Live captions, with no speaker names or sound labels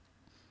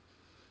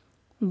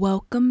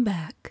Welcome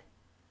back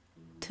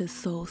to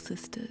Soul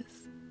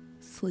Sisters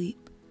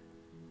Sleep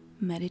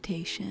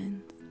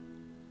Meditations.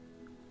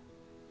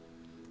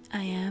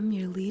 I am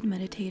your lead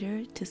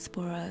meditator,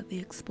 Tispora the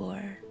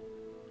Explorer.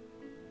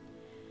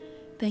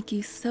 Thank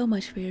you so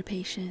much for your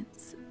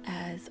patience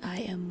as I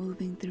am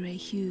moving through a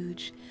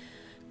huge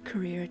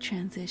career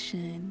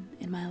transition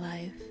in my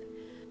life.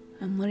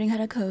 I'm learning how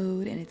to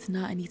code and it's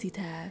not an easy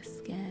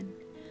task, and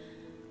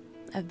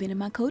I've been in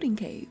my coding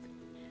cave.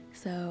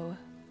 So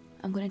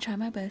I'm going to try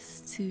my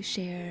best to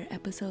share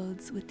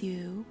episodes with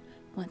you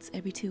once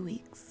every 2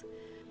 weeks.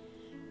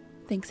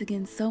 Thanks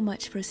again so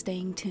much for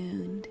staying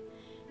tuned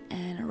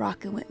and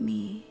rocking with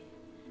me.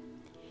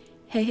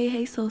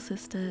 Hey, Soul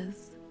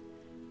Sisters.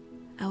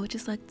 I would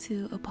just like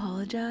to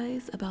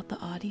apologize about the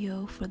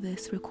audio for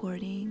this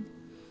recording.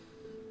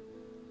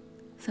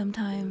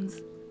 Sometimes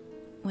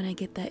when I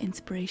get that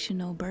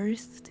inspirational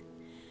burst,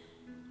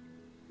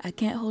 I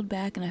can't hold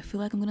back and I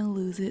feel like I'm going to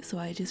lose it, so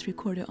I just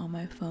record it on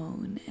my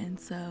phone. And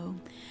so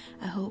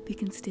I hope you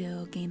can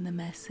still gain the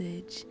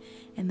message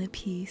and the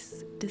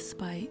peace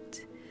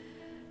despite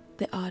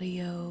the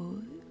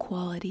audio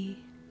quality.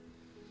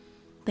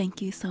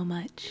 Thank you so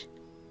much.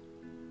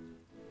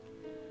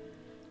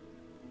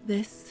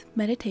 This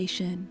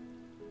meditation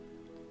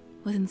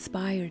was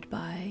inspired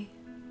by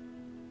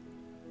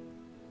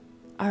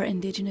our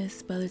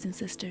Indigenous brothers and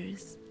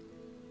sisters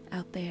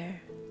out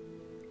there.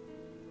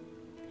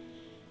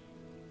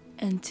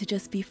 And to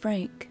just be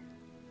frank,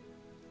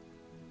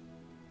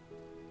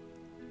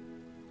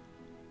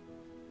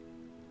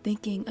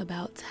 thinking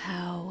about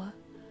how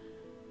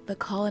the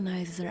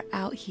colonizers are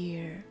out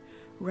here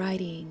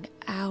writing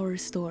our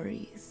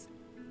stories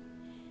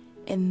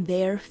in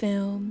their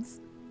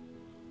films,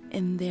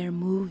 in their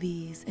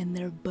movies, in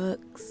their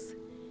books,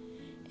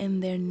 in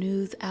their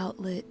news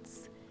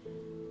outlets.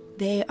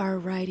 They are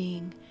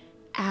writing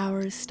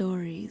our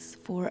stories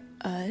for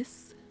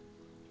us.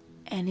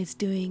 And it's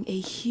doing a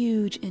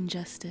huge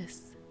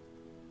injustice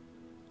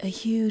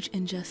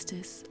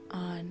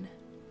on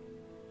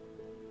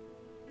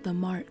the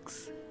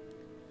marks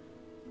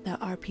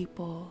that our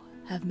people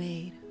have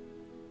made.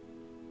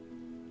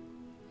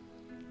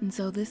 And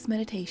so this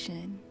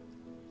meditation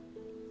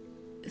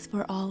is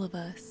for all of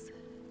us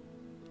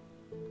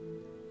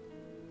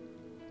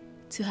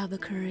to have the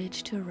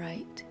courage to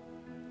write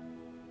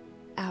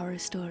our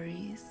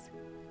stories,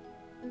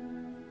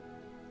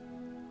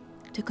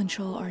 to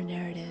control our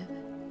narrative.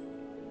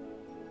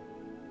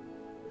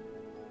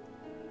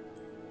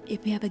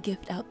 If you have a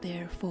gift out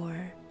there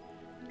for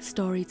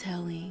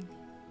storytelling,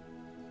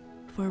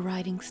 for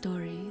writing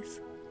stories,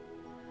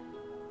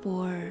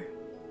 for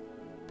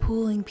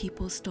pulling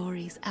people's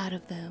stories out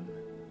of them,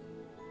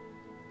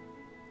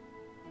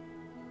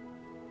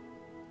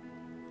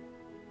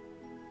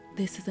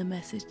 this is a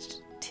message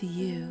to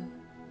you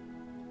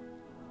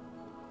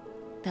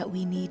that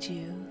we need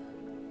you.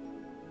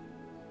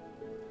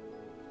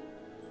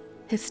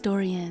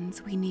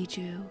 Historians, we need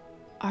you.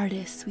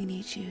 Artists, we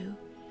need you.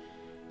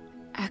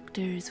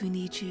 Actors, we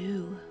need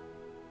you.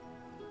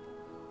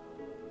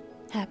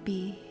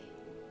 Happy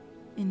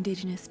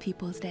Indigenous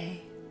Peoples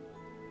Day.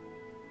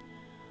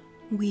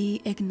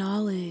 We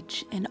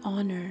acknowledge and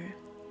honor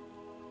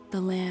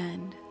the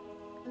land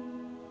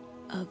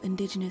of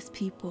Indigenous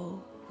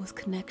people whose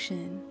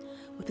connection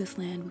with this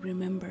land we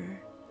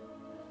remember,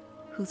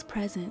 whose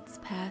presence,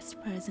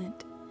 past,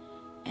 present,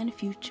 and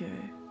future,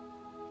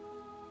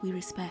 we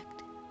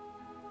respect.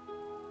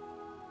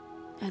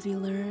 As we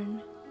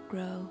learn,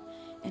 grow,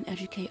 and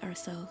educate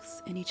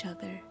ourselves and each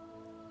other,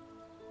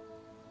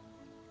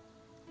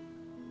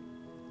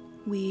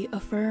 we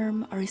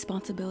affirm our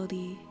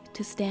responsibility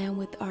to stand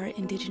with our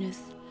Indigenous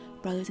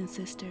brothers and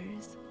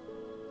sisters.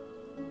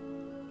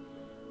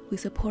 We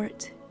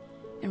support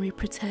and we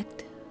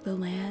protect the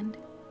land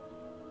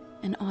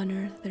and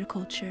honor their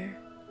culture.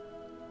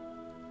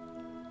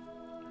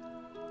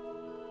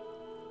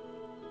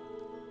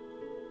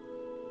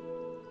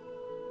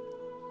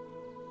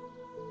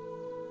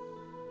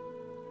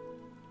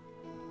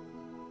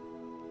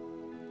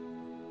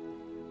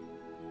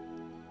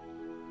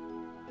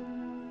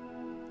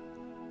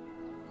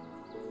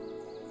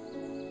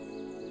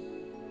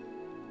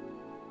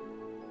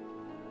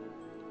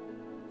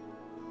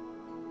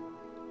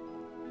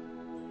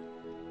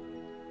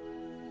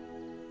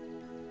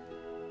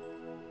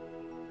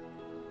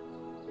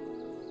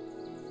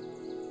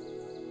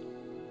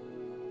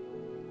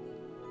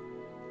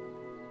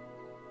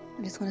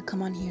 I just want to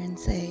come on here and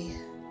say,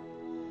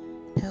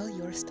 tell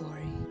your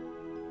story.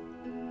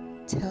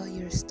 Tell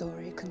your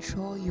story.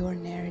 Control your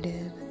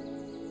narrative.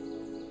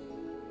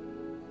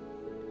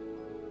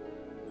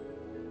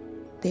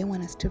 They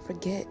want us to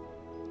forget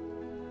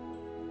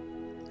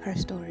our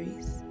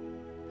stories.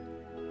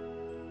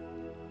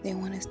 They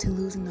want us to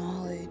lose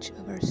knowledge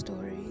of our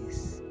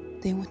stories.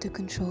 They want to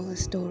control the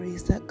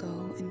stories that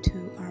go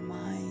into our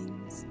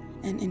minds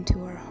and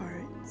into our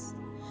hearts.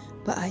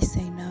 But I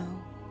say no.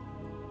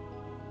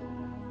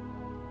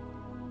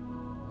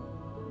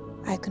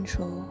 I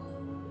control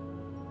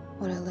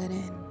what I let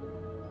in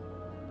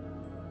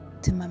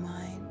to my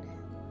mind.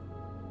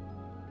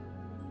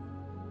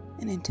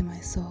 and into my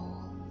soul.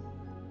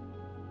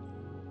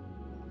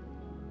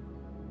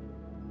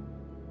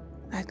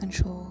 I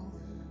control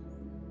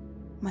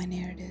my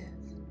narrative.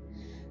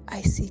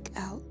 I seek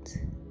out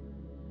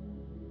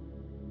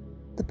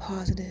the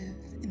positive,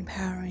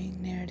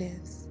 empowering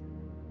narratives.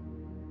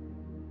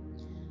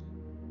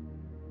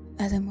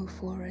 As I move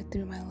forward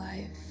through my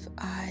life,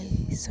 I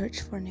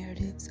search for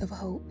narratives of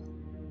hope.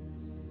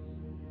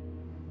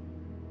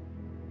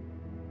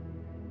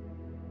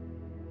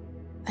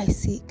 I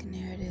seek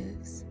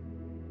narratives.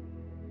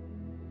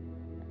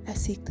 I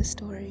seek the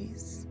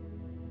stories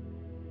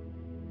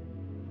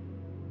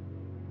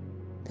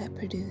that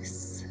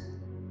produce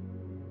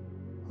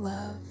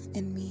love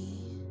in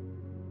me.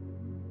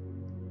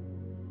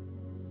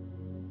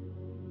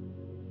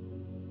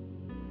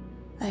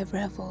 I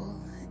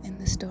revel in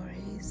the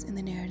stories, in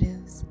the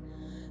narratives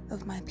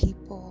of my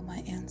people,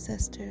 my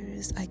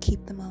ancestors. I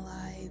keep them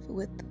alive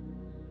with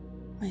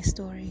my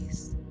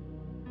stories.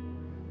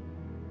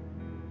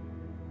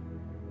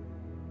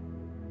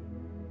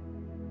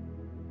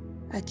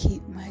 I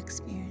keep my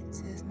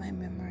experiences, my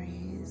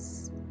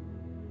memories,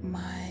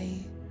 my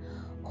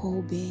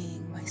whole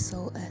being, my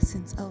soul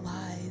essence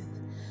alive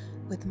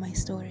with my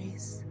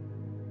stories.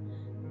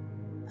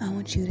 I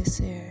want you to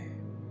share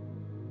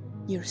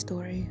your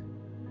story,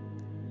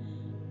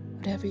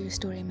 whatever your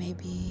story may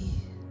be,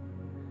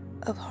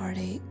 of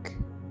heartache,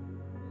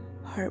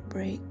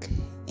 heartbreak,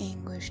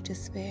 anguish,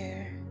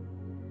 despair,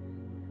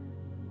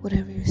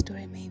 whatever your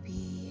story may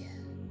be.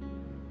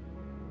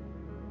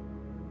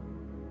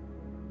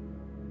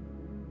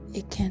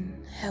 It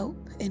can help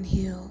and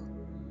heal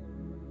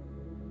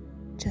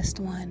just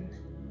one.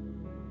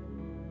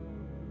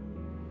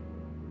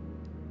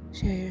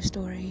 Share your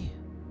story.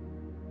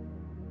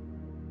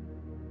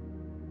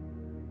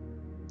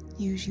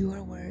 Use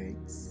your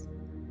words.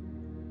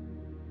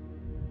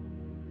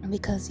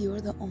 Because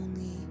you're the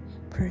only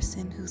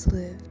person who's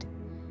lived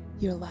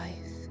your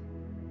life.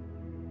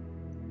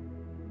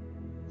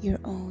 Your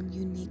own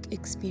unique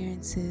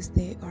experiences,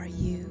 they are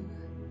you.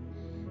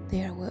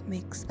 They are what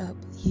makes up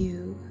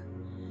you.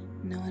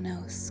 No one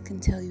else can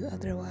tell you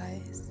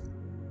otherwise.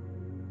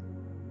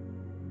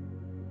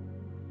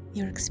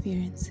 Your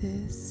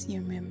experiences,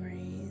 your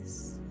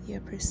memories, your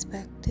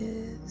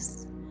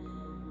perspectives,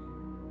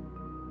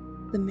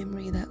 the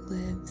memory that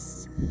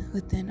lives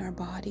within our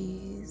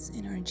bodies,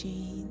 in our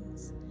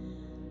genes,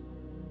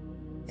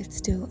 it's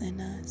still in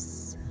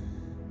us.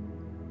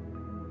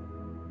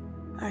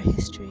 Our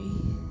history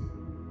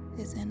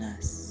is in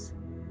us.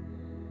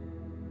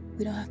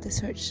 We don't have to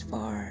search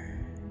far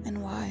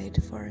and wide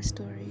for our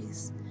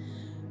stories.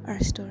 Our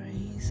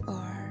stories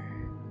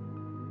are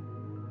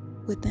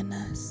within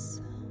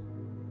us.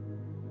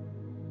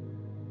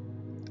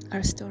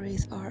 Our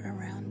stories are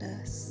around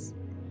us,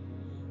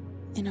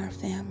 in our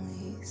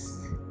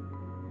families,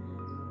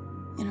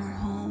 in our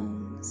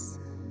homes.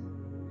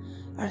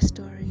 Our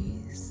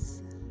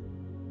stories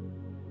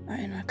are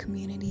in our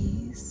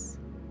communities.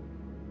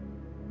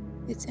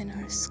 It's in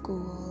our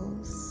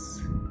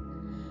schools.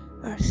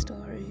 Our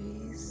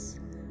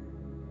stories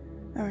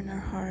are in our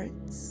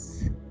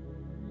hearts.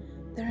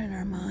 They're in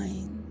our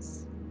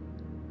minds.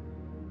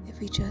 If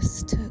we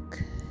just took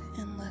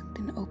and looked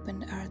and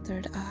opened our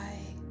third eye,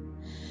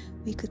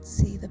 we could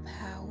see the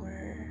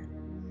power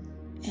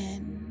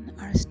in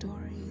our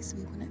stories.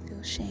 We wouldn't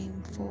feel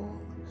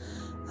shameful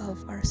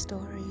of our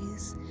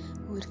stories.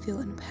 We would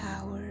feel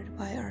empowered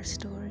by our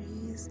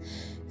stories,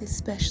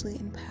 especially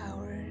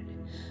empowered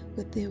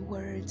with the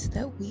words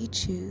that we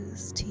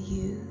choose to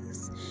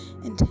use,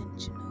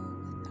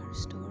 intentional with our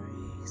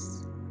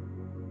stories,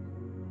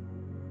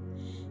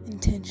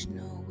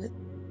 intentional with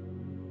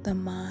the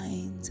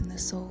minds and the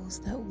souls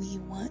that we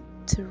want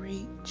to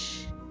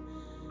reach.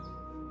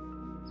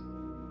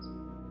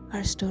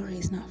 Our story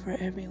is not for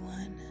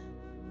everyone.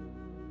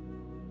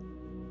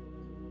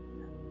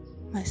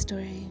 My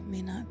story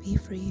may not be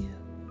for you,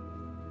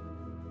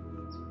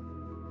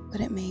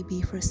 but it may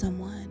be for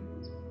someone.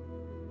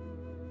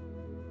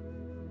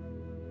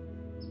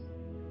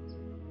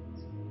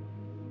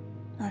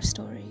 Our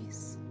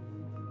stories.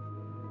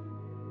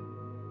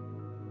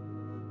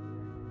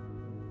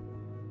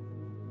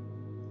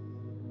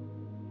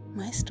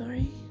 My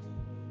story.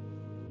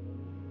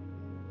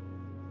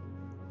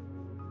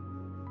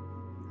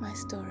 My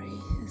story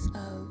is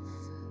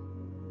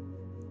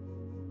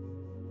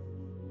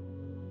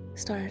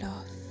started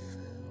off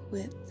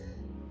with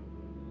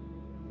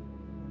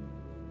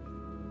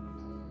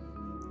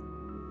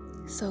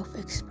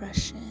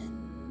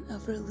self-expression,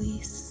 of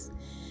release,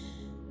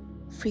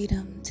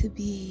 freedom to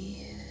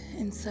be,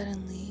 and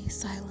suddenly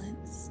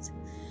silenced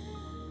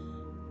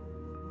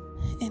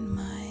in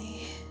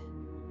my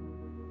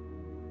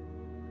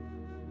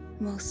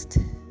most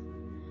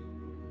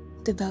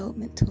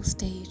developmental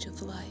stage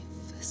of life.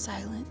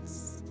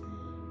 Silence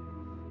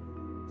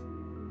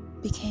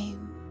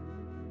became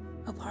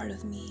a part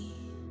of me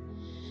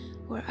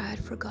where I'd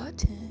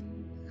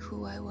forgotten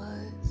who I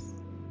was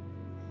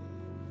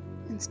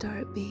and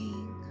started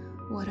being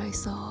what I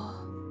saw.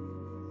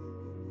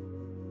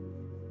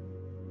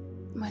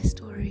 My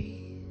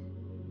story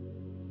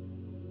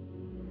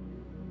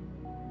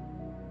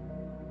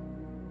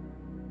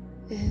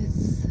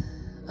is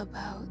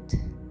about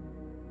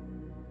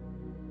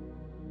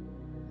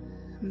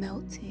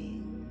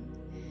melting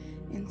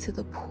into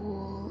the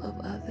pool of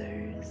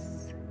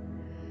others,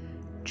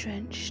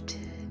 drenched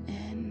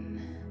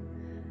in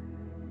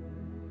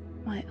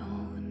my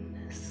own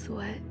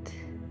sweat,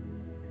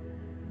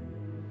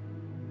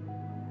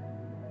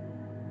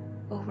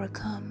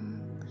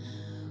 overcome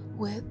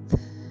with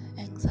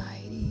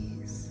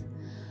anxieties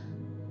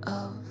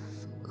of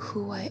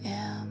who I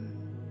am.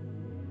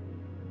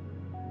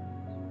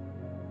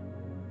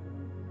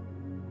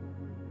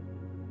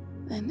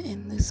 And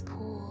in this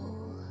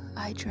pool,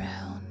 I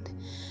drowned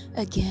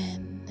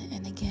again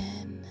and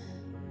again.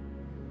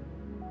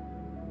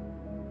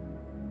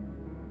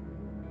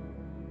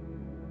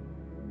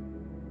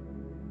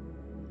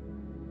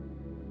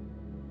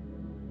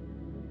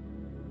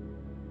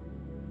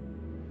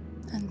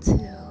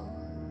 Until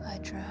I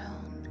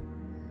drowned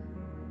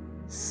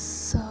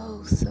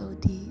so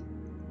deep,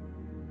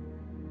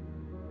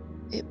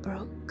 it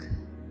broke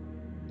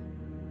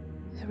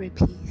every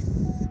piece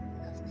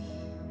of me.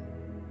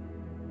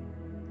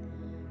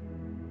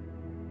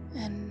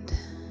 And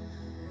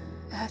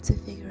I have to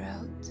figure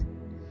out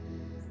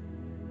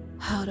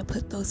how to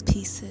put those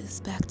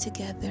pieces back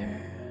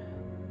together.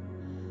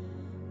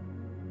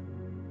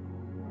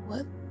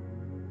 What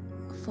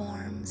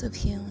forms of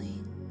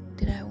healing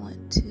did I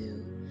want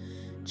to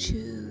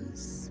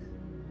choose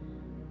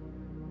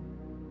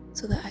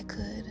so that I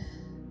could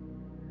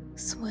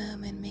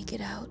swim and make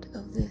it out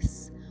of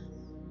these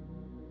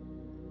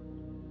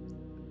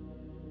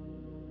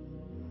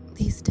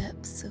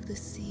depths of the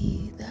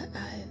sea that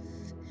I've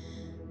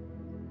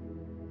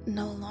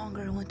no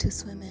longer want to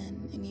swim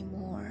in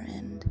anymore.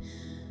 And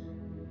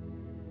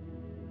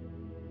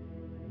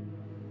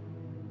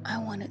I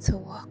wanted to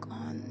walk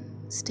on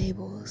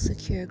stable,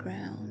 secure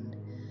ground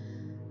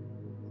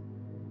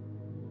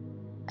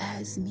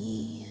as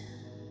me.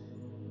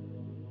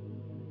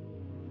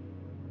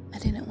 I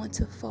didn't want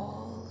to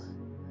fall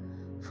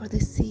for the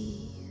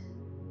sea.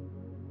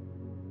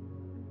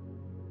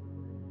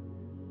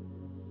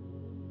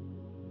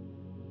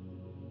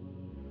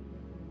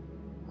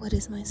 What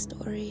is my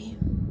story?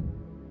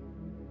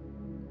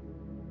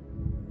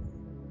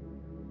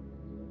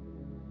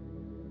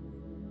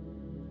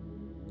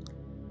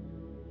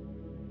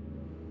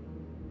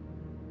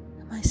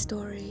 My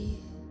story,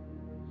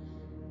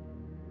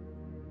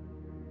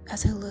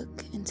 as I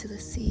look into the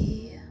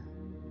sea,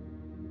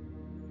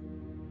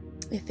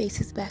 it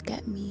faces back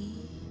at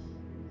me.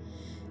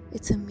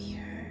 It's a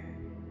mirror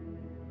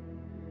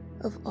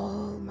of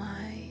all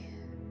my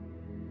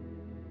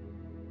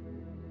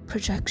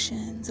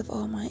projections, of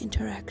all my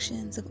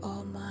interactions, of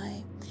all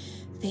my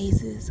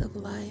phases of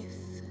life.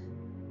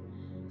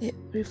 It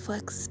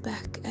reflects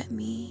back at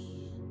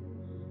me,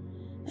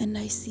 and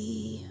I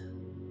see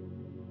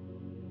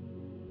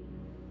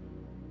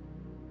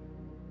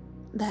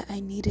that I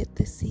needed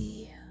the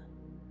sea.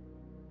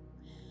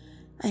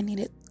 I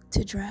needed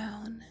to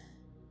drown.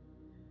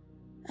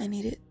 I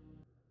needed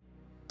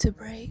to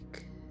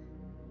break.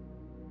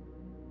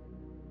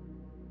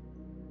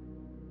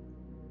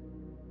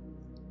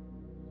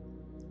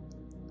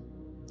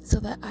 So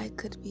that I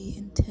could be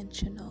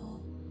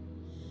intentional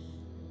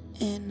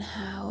in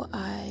how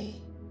I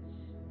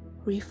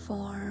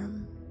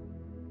reform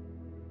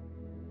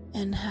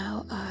and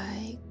how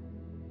I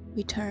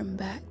return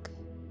back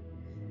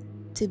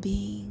to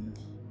being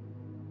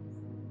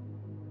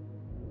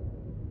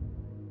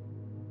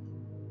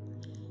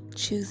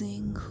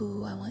choosing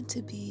who I want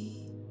to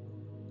be.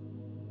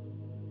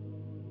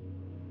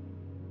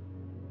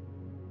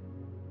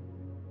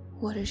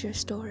 What is your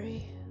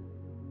story?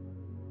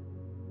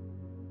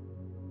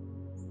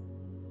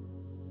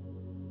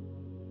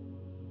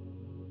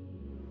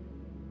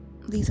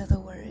 These are the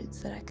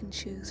words that I can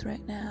choose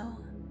right now.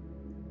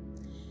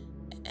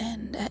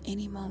 And at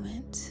any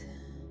moment,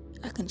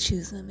 I can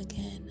choose them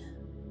again.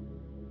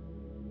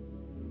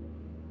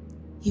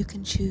 You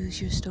can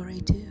choose your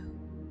story too.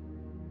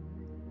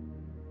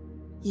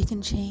 You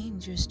can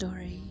change your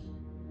story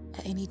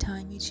at any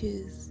time you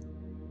choose.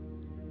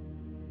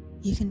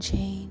 You can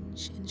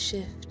change and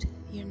shift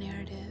your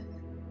narrative.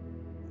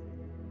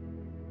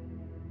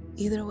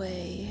 Either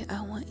way,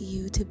 I want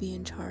you to be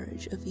in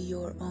charge of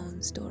your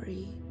own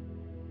story.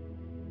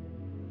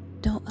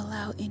 Don't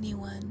allow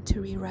anyone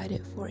to rewrite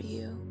it for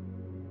you.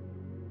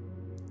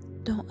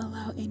 Don't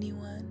allow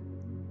anyone,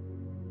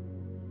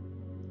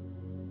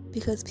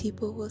 because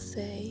people will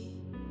say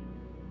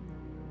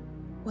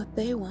what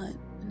they want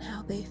and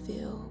how they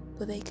feel,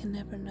 but they can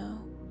never know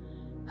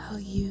how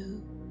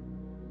you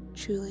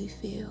truly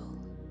feel.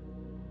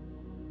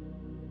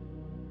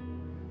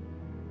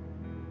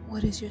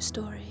 What is your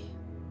story?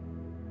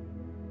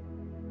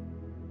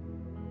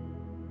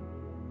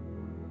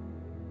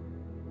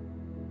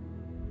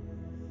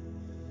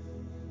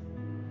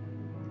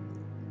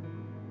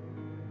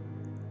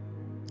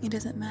 It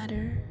doesn't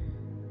matter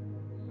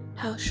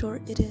how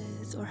short it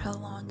is or how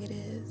long it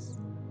is.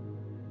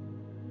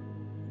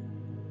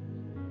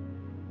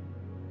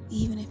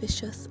 Even if it's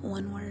just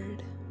one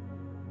word.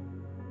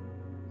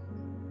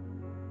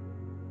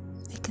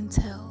 can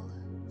tell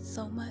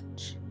so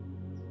much.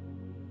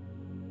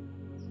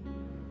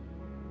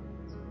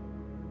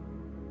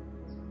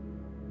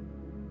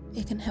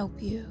 It can help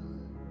you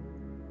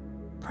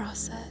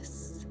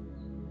process.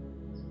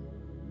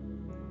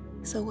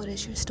 So what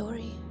is your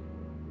story?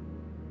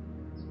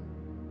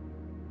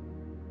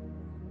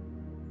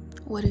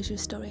 What is your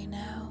story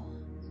now?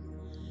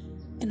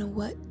 And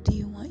what do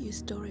you want your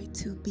story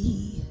to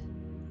be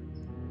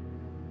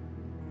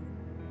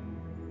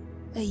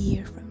a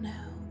year from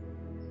now?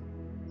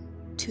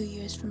 2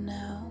 years from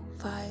now?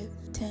 5,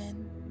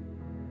 10,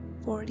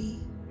 40?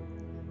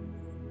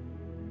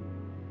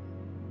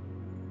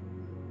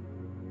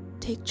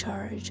 Take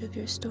charge of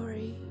your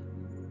story,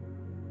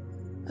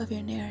 of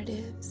your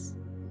narratives.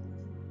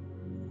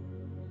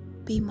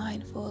 Be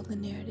mindful of the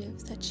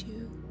narratives that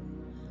you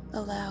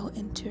allow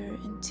enter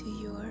into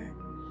your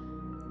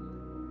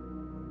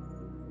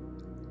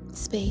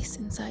space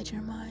inside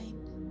your mind.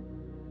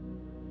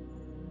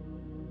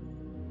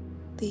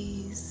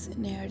 These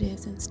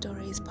narratives and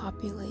stories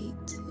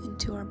populate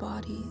into our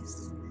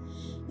bodies,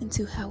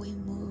 into how we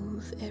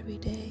move every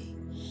day,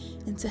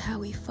 into how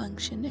we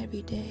function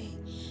every day,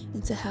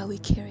 into how we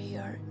carry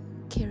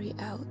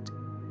out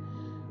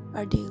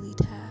our daily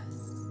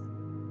tasks.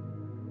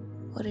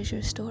 What is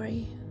your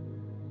story?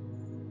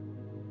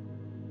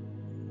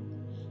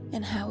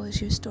 And how is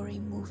your story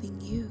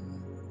moving you?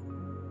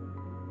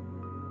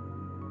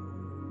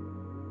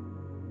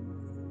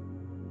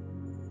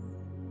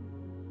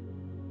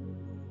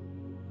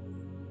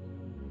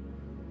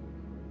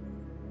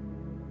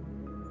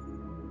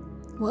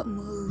 What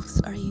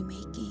moves are you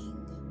making?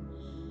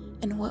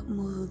 And what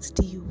moves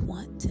do you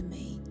want to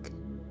make?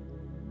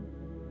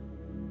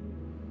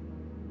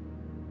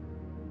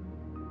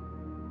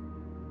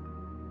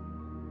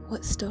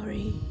 What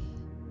story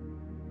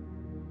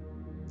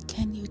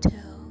can you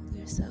tell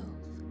yourself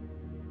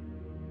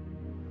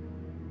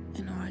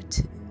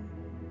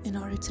in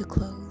order to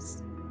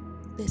close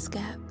this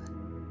gap?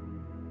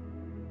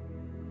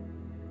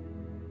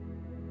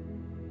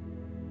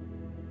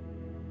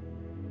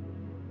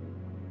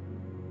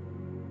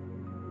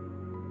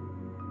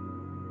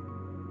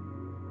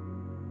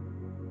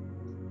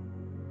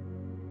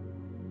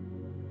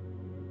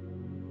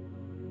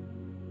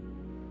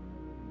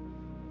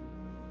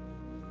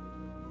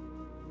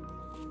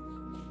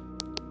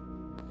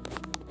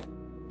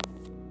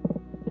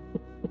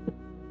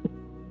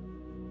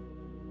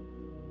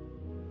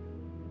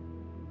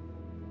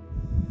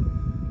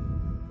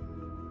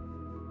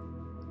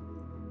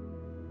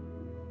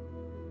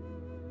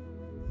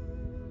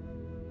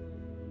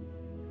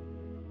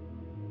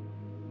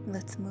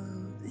 Let's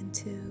move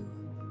into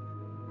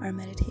our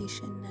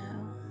meditation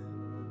now.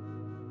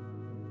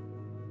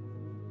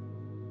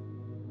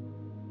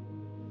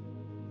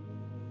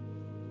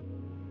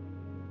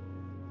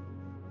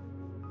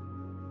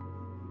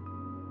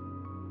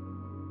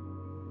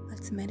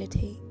 Let's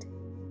meditate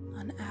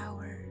on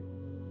our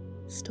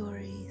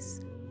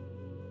stories,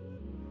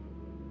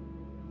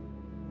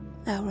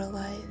 our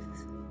life.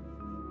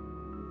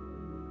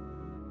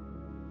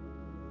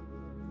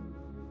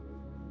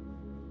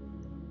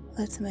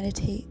 Let's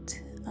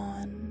meditate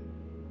on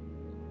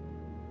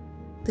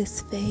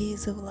this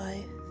phase of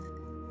life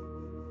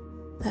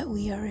that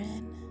we are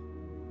in.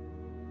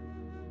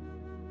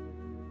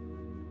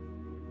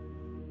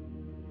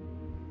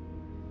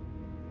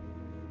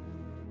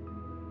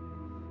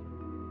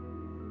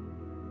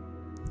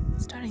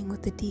 Starting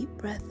with a deep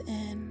breath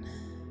in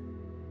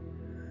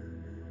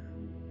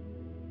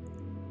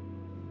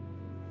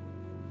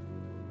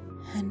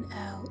and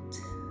out.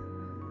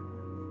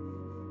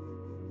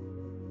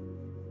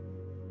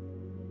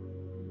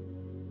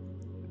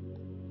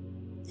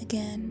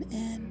 Again,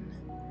 in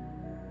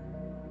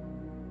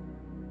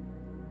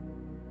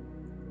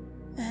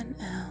and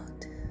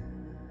out.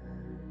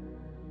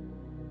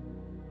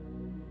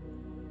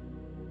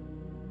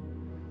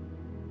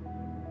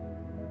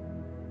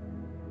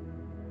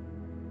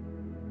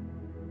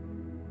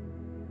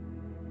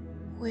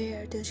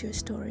 Where does your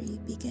story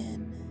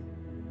begin?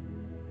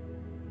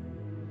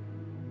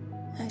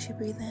 As you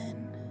breathe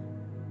in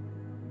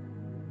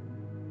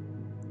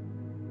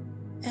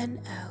and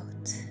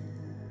out,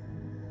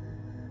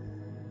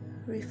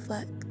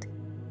 reflect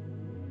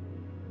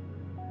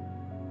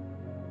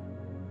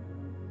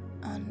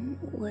on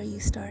where you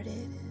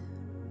started.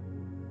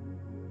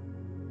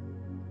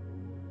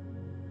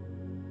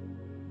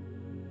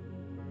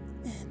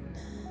 In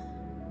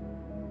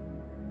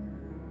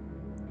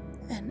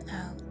and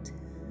out.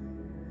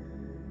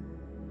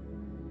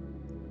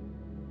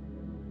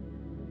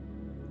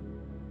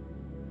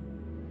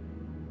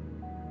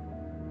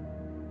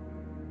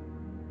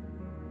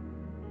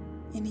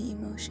 Any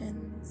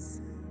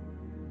emotions,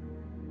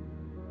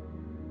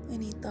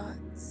 any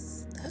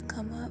thoughts that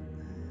come up,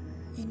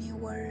 any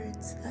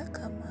words that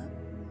come up,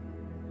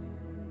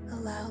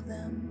 allow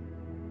them,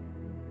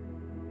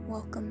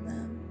 welcome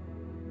them.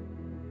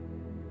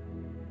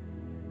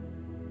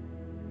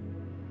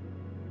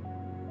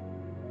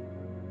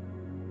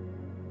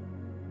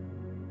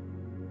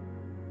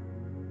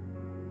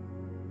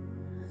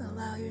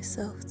 allow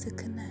yourself to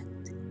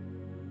connect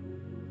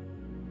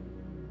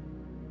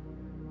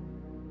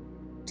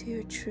to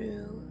your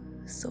true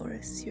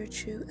source, your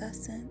true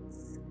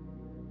essence,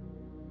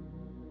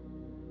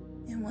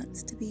 and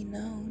wants to be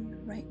known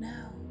right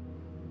now.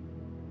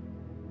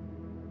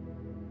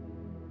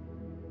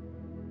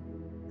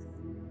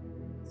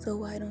 So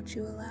why don't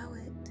you allow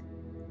it?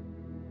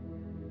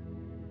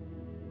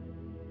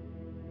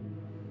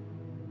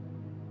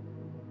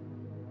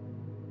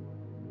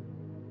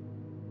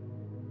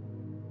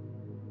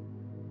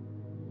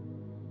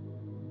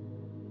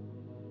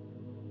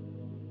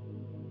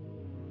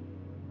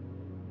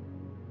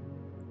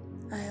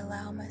 I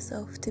allow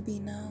myself to be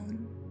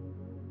known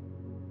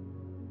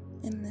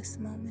in this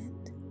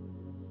moment.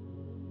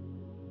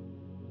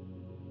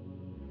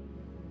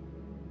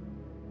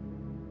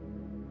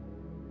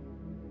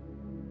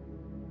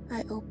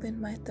 I open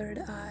my third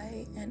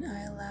eye and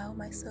I allow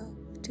myself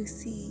to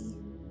see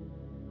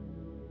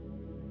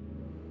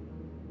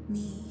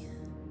me.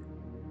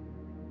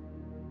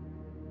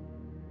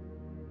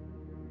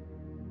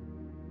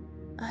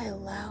 I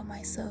allow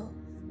myself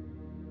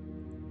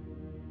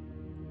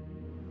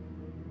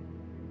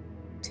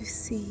to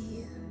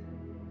see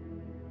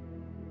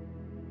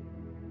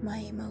my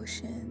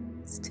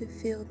emotions, to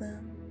feel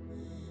them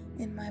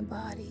in my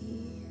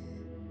body,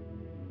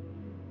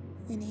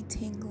 any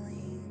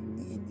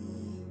tingling,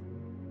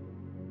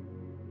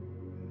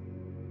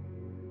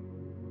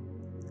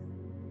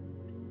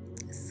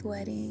 any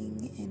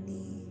sweating,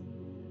 any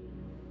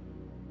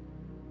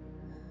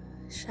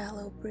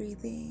shallow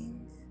breathing.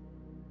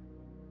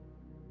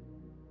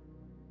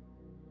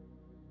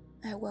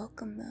 I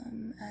welcome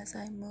them as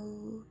I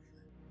move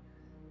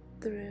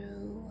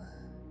through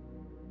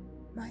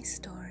my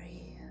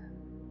story.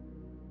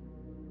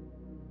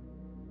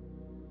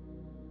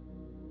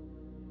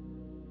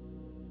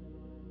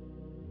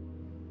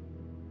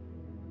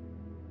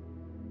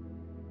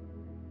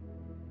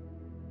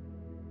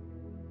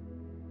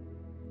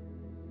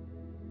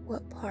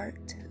 What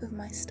part of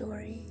my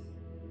story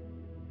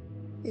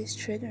is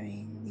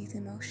triggering these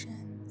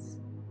emotions?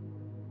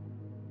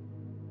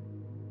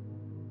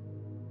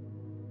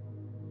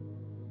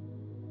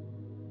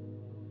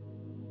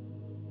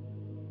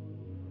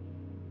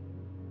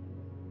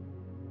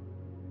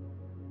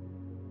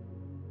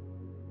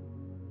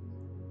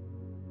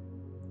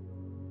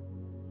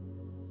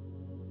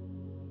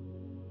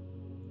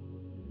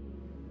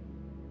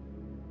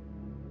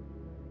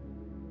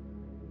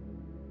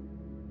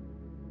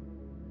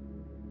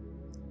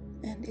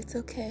 And it's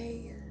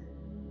okay,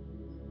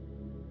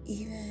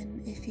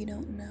 even if you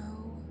don't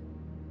know,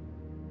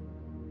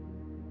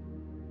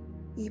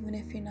 even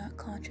if you're not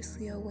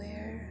consciously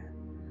aware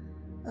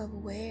of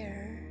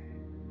where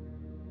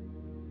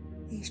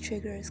these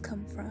triggers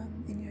come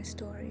from in your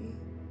story.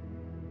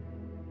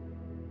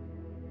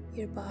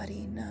 Your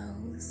body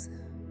knows.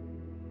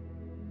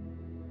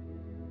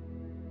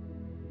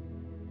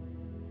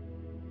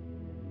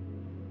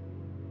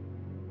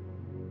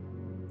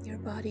 Your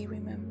body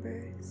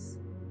remembers.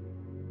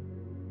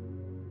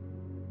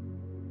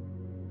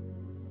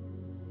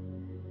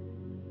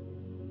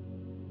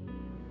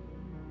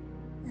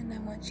 And I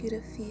want you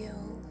to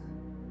feel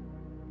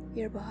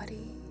your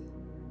body,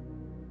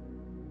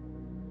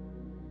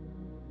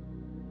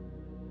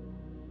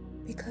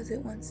 because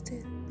it wants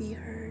to be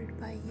heard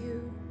by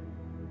you.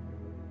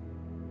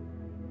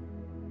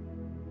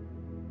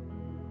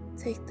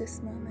 Take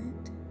this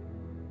moment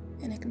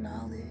and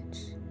acknowledge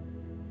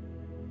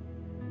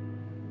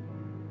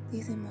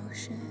these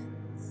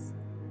emotions.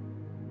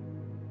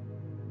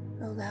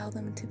 Allow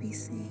them to be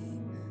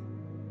seen.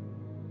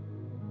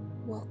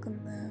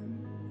 Welcome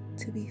them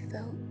to be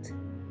felt.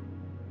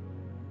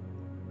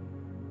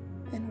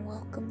 And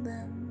welcome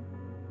them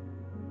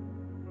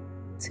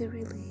to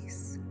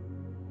release.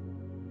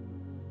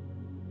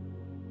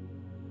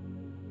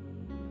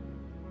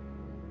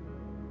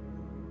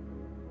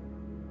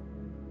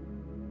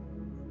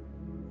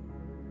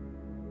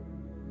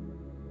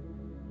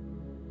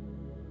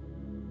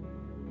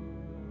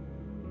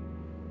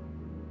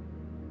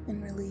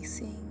 And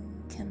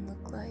releasing can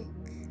look like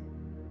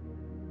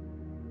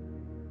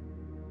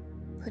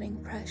putting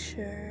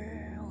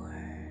pressure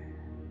or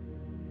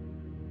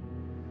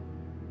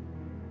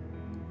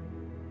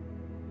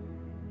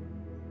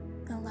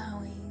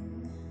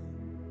allowing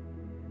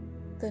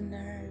the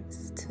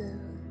nerves to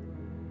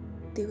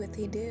do what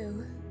they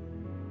do.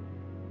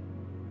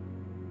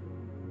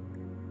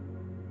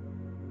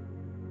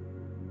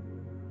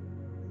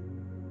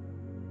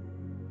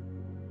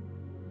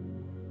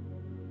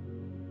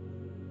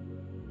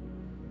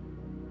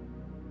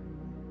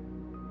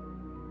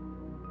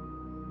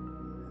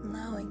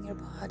 Allowing your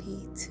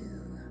body to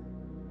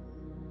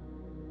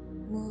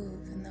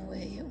move in the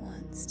way it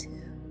wants to.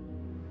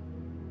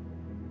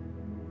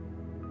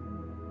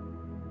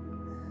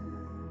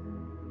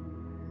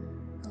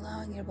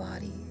 Allowing your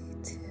body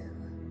to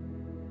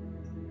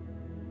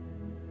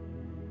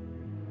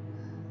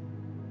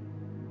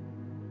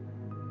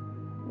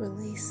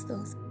release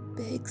those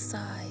big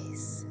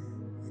sighs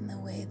in the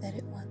way that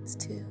it wants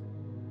to.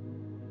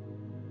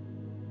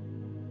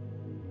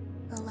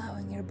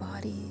 allowing your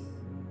body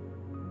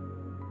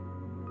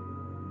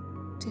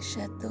to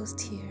shed those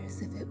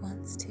tears if it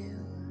wants to,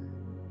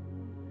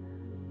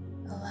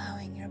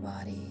 allowing your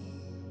body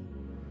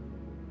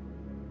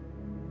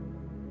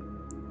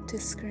to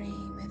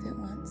scream if it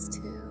wants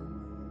to.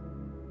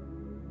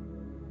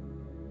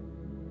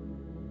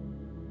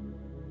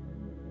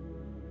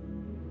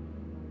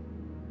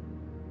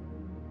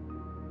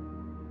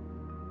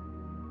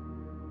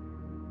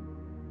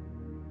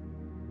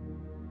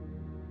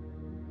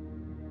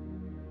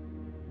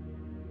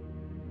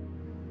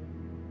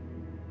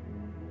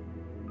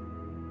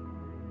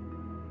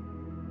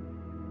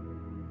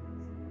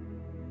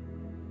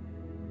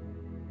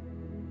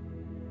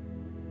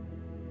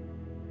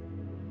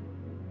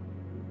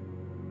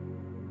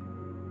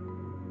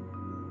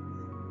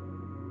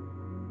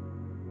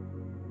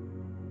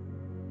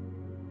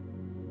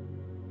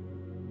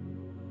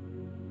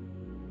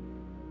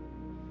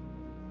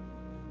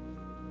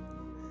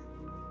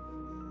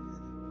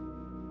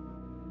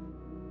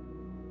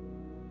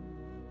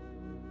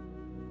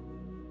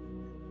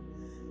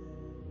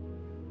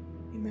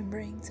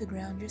 Remembering to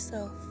ground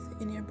yourself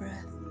in your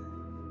breath.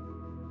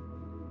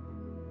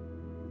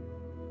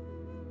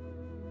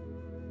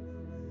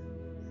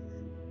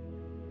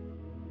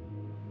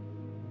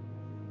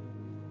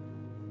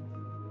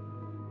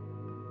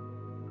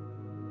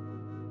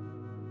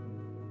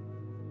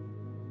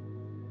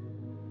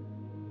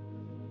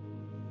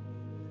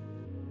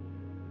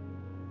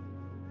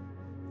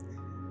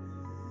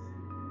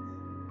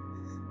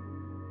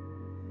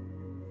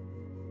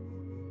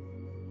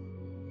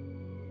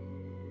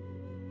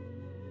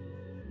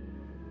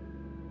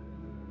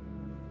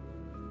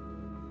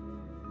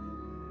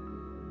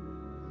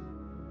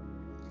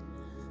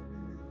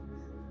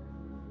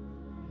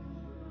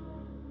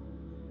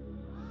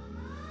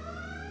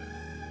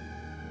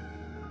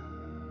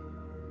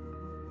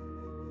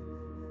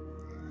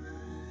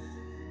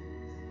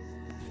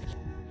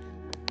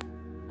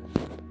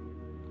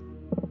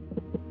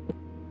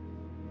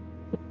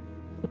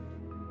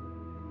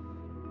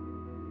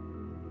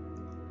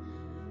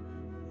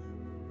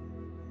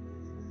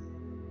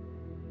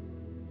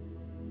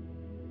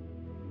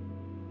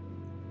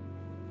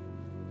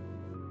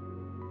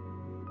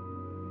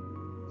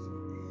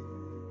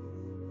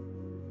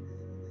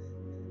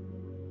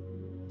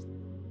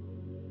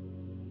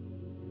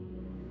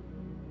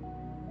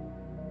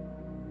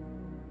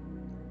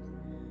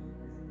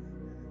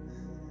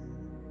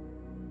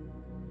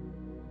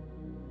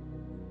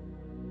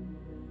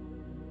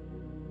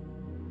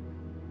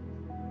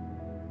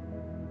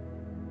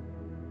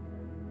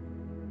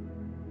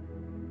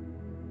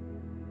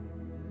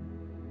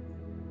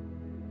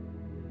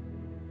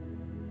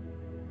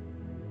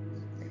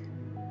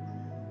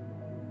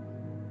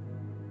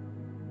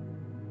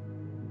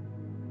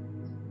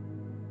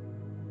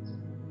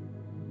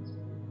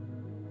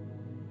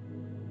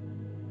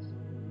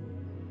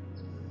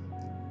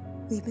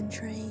 We've been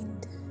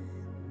trained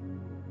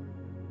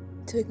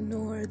to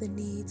ignore the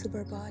needs of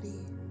our body.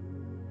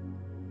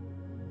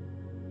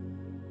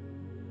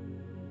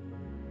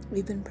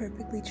 We've been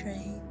perfectly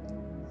trained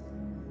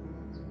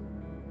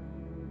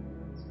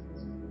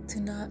to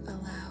not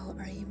allow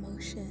our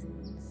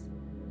emotions,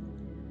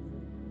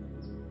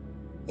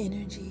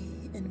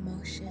 energy, and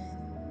motion.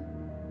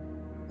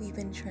 We've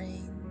been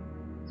trained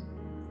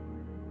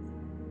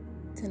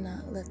to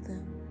not let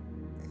them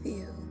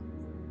feel,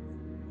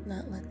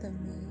 not let them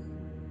move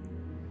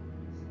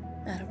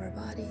out of our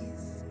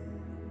bodies.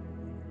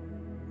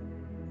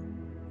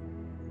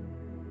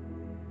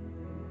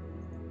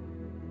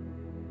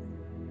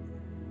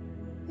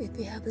 If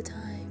you have the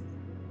time,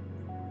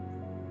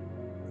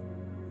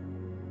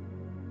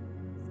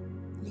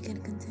 you can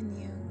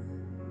continue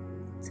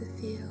to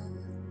feel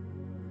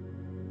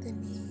the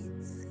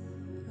needs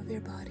of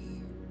your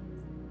body.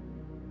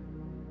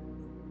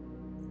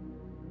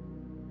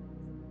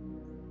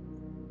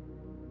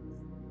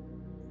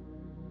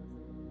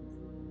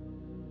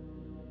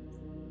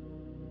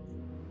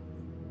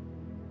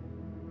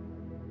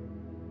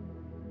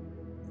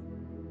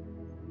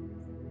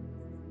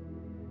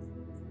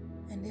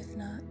 And if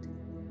not,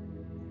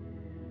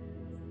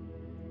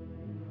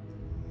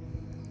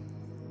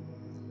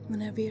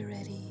 whenever you're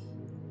ready,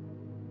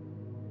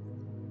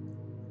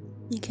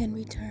 you can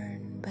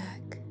return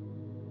back.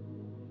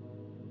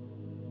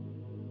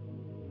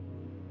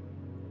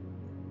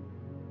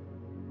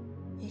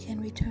 You can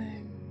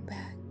return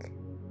back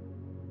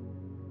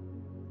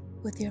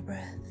with your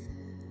breath.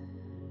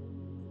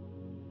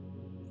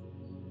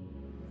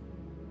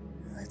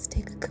 Let's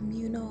take a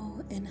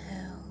communal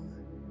inhale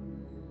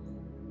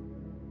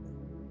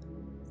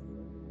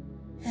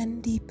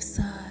and deep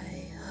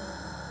sigh.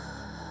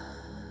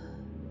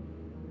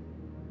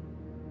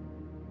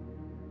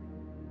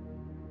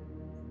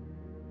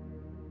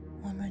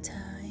 One more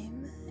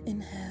time,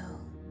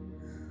 inhale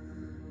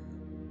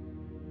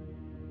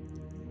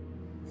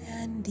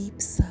and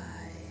deep sigh.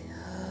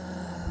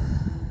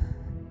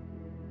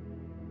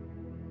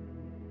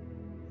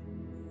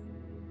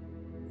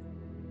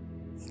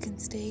 You can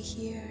stay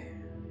here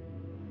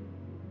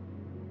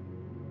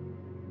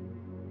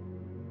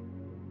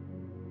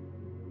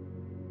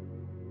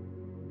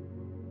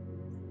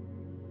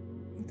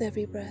With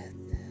every breath,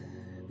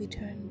 we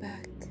turn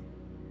back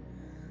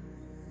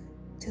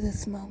to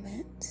this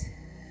moment,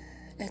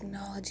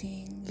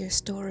 acknowledging your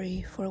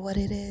story for what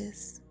it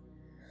is,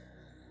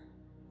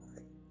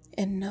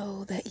 and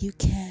know that you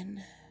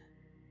can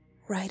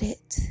write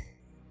it,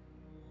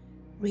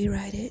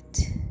 rewrite it,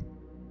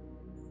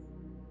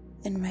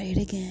 and write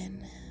it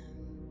again.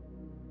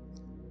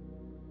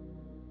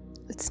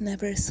 It's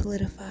never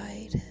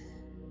solidified.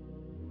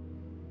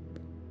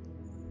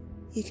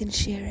 You can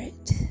share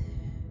it,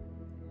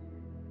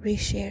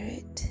 reshare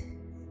it,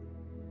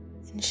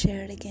 and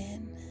share it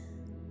again.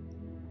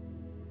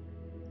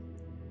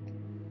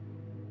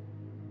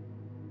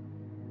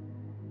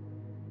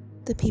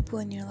 The people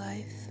in your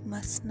life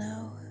must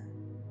know.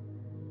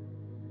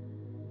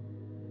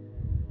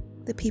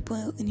 The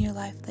people in your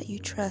life that you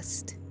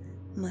trust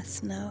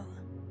must know.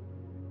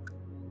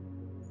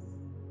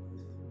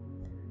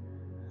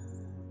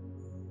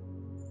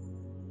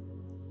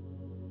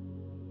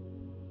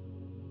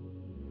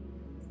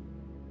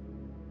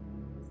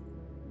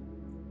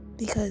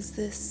 Because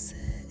this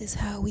is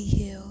how we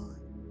heal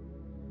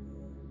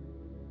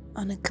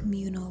on a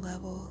communal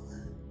level,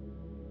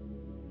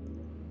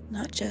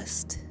 not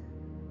just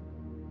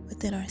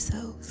within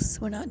ourselves.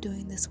 We're not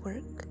doing this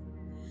work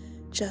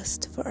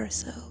just for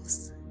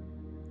ourselves,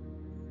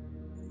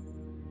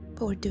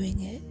 but we're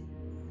doing it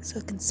so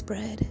it can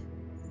spread.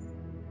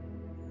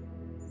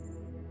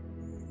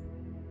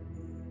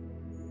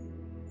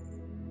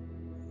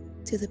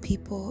 To the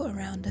people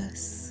around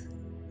us,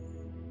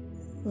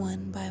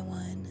 one by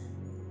one,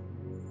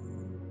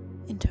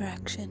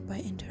 interaction by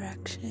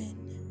interaction,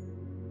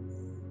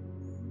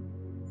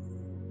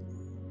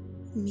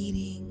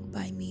 meeting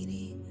by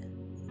meeting.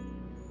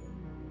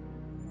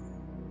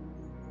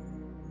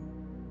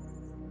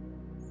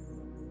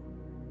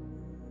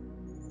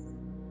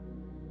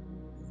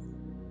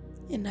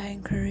 And I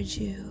encourage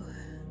you,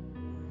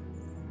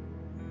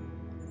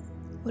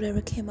 whatever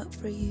came up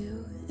for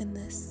you in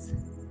this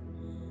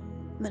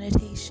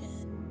meditation,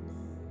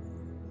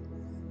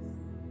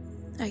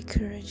 I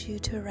encourage you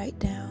to write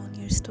down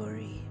your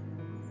story.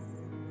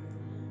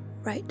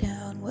 Write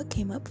down what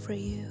came up for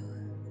you.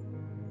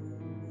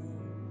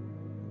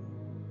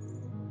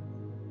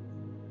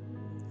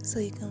 So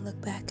you can look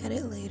back at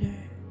it later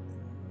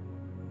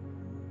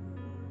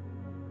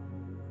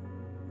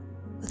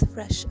with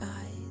fresh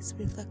eyes,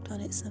 reflect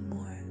on it some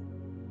more.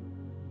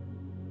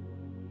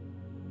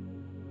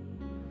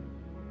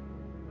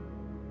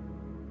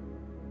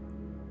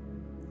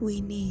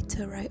 We need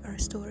to write our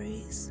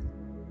stories.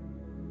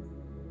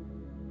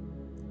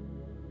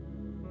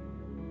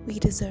 We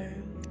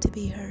deserve to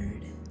be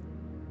heard.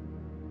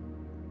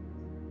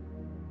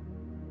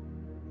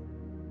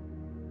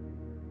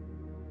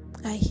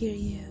 I hear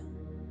you.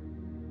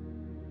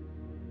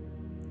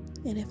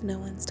 And if no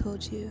one's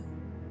told you,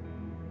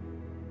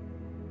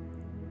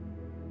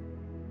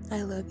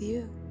 I love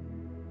you.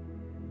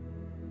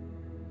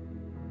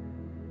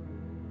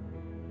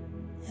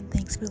 And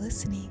thanks for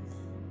listening.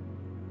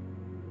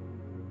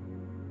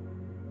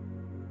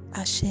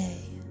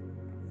 Ashe.